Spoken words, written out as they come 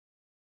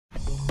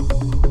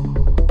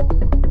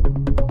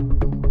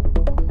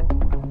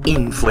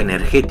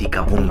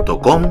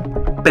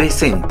Infoenergética.com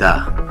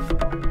presenta.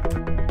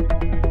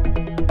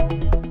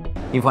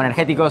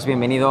 Infoenergéticos,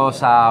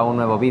 bienvenidos a un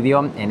nuevo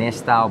vídeo. En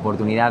esta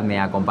oportunidad me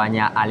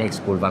acompaña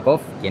Alex Kulbakou,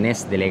 quien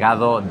es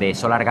delegado de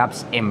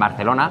SOLARGAPS en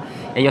Barcelona.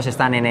 Ellos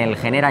están en el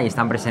Genera y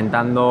están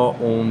presentando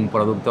un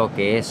producto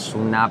que es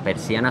una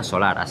persiana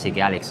solar. Así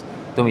que Alex,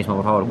 tú mismo,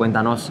 por favor,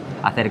 cuéntanos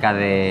acerca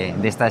de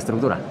esta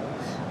estructura.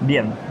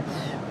 Bien,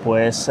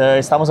 pues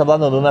estamos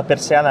hablando de una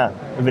persiana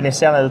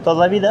veneciana de toda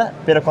la vida,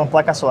 pero con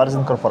placas solares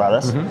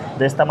incorporadas.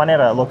 De esta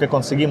manera lo que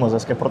conseguimos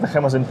es que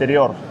protegemos el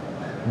interior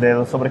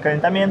del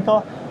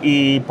sobrecalentamiento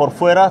y por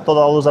fuera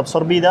toda la luz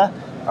absorbida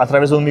a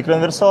través de un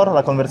microinversor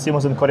la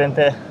convertimos en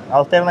corriente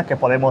alterna que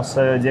podemos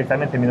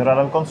directamente minorar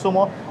el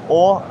consumo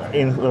o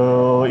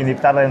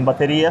inyectarla en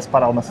baterías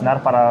para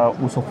almacenar para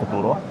uso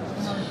futuro.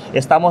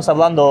 Estamos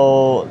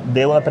hablando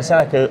de una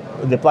persiana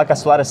de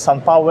placas solares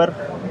SunPower,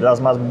 las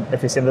más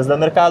eficientes del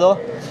mercado,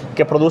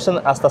 que producen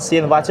hasta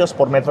 100 vatios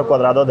por metro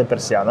cuadrado de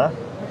persiana.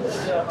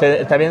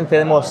 También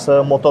tenemos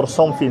motor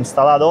SOMFI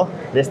instalado.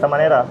 De esta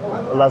manera,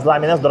 las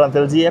láminas durante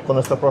el día con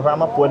nuestro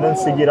programa pueden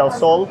seguir al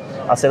sol,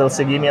 hacer el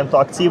seguimiento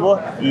activo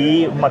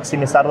y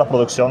maximizar la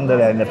producción de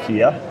la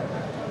energía.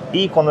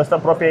 Y con nuestra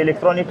propia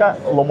electrónica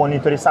lo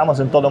monitorizamos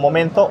en todo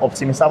momento,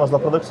 optimizamos la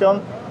producción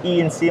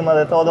y encima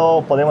de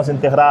todo podemos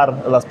integrar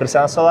las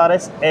persianas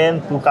solares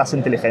en tu casa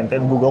inteligente,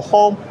 en Google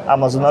Home,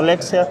 Amazon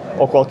Alexa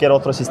o cualquier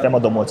otro sistema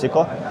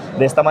domótico.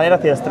 De esta manera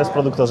tienes 3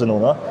 productos en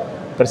uno: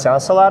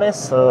 persianas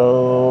solares,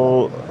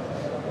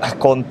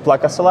 con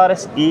placas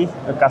solares y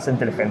casa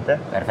inteligente.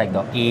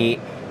 Perfecto. ¿Y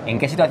en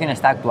qué situación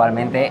está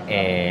actualmente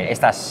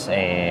estas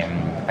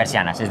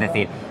persianas? Es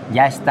decir,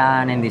 ¿ya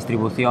están en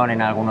distribución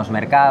en algunos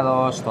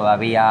mercados?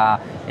 ¿Todavía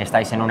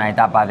estáis en una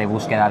etapa de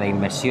búsqueda de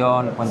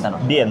inversión?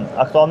 Cuéntanos. Bien,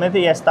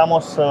 actualmente ya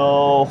estamos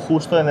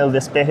justo en el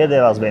despegue de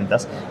las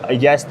ventas.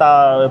 Ya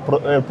está,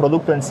 el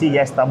producto en sí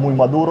ya está muy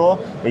maduro,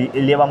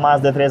 lleva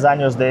más de 3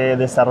 años de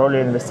desarrollo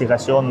e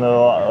investigación,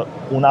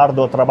 un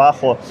arduo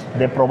trabajo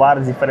de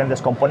probar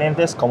diferentes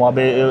componentes. Como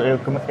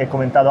he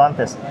comentado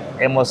antes,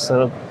 hemos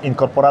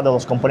incorporado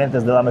los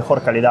componentes de la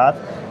mejor calidad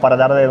para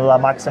darle la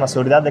máxima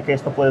seguridad de que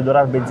esto puede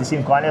durar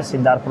 25 años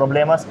sin dar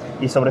problemas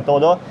y sobre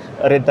todo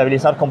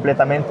rentabilizar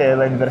completamente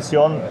la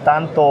inversión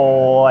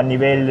tanto a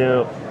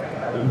nivel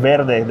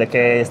verde, de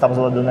que estamos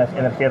hablando de una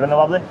energía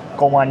renovable,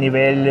 como a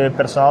nivel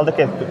personal, de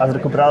que has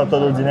recuperado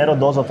todo el dinero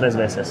 2 o 3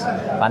 veces.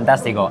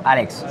 Fantástico.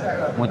 Alex,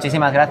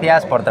 muchísimas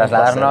gracias por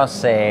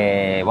trasladarnos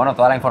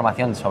toda la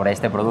información sobre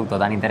este producto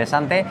tan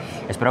interesante.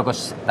 Espero que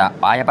os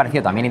haya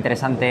parecido también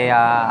interesante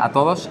a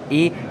todos,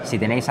 y si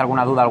tenéis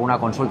alguna duda, alguna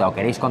consulta o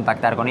queréis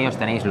contactar con ellos,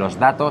 tenéis los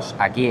datos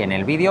aquí en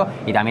el vídeo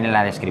y también en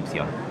la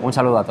descripción. Un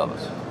saludo a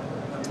todos.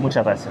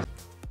 Muchas gracias.